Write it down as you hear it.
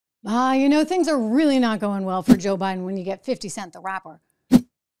You know, things are really not going well for Joe Biden when you get 50 Cent, the rapper,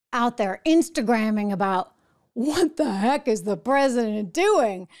 out there Instagramming about what the heck is the president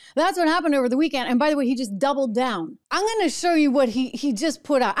doing? That's what happened over the weekend. And by the way, he just doubled down. I'm going to show you what he just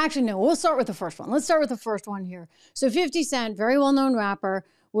put out. Actually, no, we'll start with the first one. Let's start with the first one here. So 50 Cent, very well-known rapper,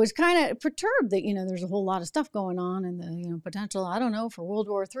 was kind of perturbed that, you know, there's a whole lot of stuff going on and the, you know, potential, I don't know, for World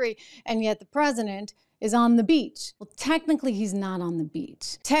War III. And yet the president is on the beach. Well, technically, he's not on the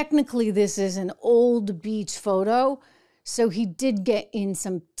beach. Technically, this is an old beach photo. So he did get in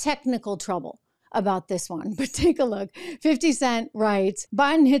some technical trouble about this one. But take a look. 50 Cent writes,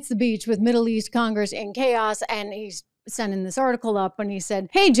 Biden hits the beach with Middle East Congress in chaos. And he's sending this article up and he said,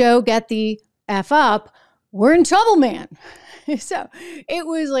 hey, Joe, get the F up. We're in trouble, man. So it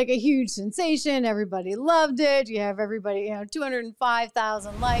was like a huge sensation. Everybody loved it. You have everybody, you know,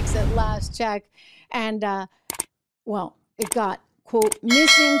 205,000 likes at last check. And, well, it got, quote,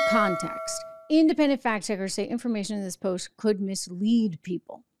 missing context. Independent fact checkers say information in this post could mislead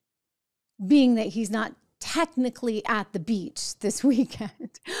people, being that he's not technically at the beach this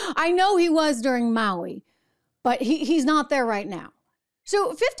weekend. I know he was during Maui, but he's not there right now. So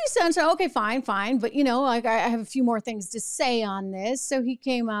 50 Cent said, okay, fine. But, you know, like I have a few more things to say on this. So he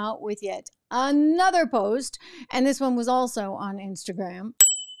came out with yet another post. And this one was also on Instagram.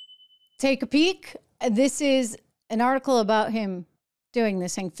 Take a peek. This is an article about him doing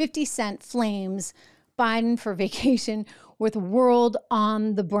this, saying 50 Cent flames Biden for vacation with world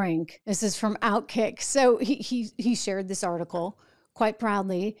on the brink. This is from Outkick. So he shared this article quite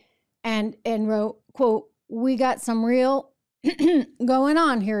proudly and wrote, quote, we got some real going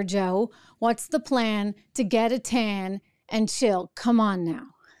on here, Joe. What's the plan to get a tan and chill? Come on now.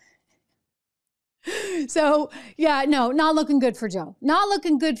 So, yeah, no, not looking good for Joe. Not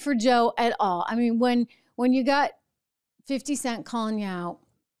looking good for Joe at all. I mean, when you got 50 Cent calling you out,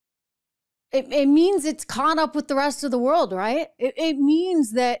 it means it's caught up with the rest of the world, right? It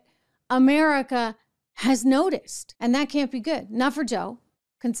means that America has noticed, and that can't be good. Not for Joe,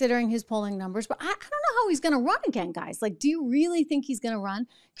 considering his polling numbers. But I don't know how he's going to run again, guys. Like, do you really think he's going to run?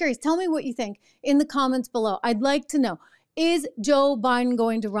 Curious, tell me what you think in the comments below. I'd like to know, is Joe Biden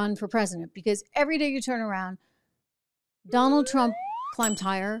going to run for president? Because every day you turn around, Donald Trump climbed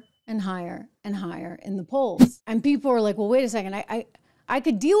higher and higher and higher in the polls. And people are like, well, wait a second. I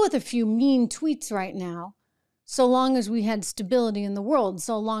could deal with a few mean tweets right now, so long as we had stability in the world,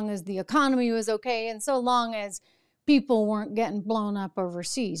 so long as the economy was okay, and so long as people weren't getting blown up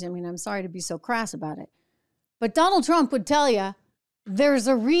overseas. I mean, I'm sorry to be so crass about it. But Donald Trump would tell you, there's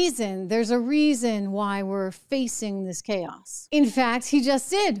a reason why we're facing this chaos. In fact, he just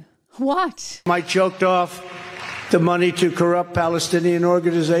did. What? Mike choked off the money to corrupt Palestinian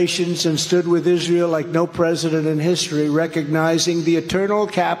organizations and stood with Israel like no president in history, recognizing the eternal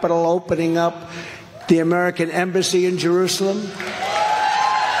capital, opening up the American embassy in Jerusalem,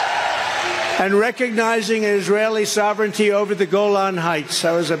 and recognizing Israeli sovereignty over the Golan Heights.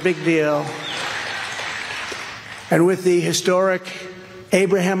 That was a big deal. And with the historic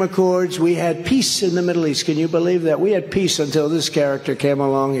Abraham Accords, we had peace in the Middle East. Can you believe that? We had peace until this character came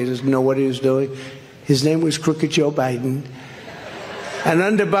along. He didn't know what he was doing. His name was Crooked Joe Biden. And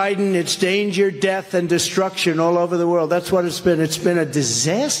under Biden, it's danger, death, and destruction all over the world. That's what it's been. It's been a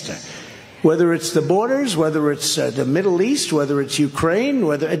disaster. Whether it's the borders, whether it's the Middle East, whether it's Ukraine,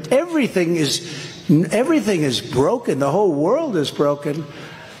 whether everything is broken. The whole world is broken.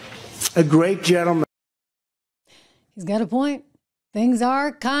 A great gentleman. He's got a point. Things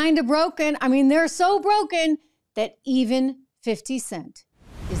are kind of broken. I mean, they're so broken that even 50 Cent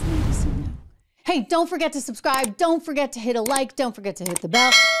is noticing now. Hey, don't forget to subscribe. Don't forget to hit a like. Don't forget to hit the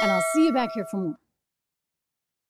bell. And I'll see you back here for more.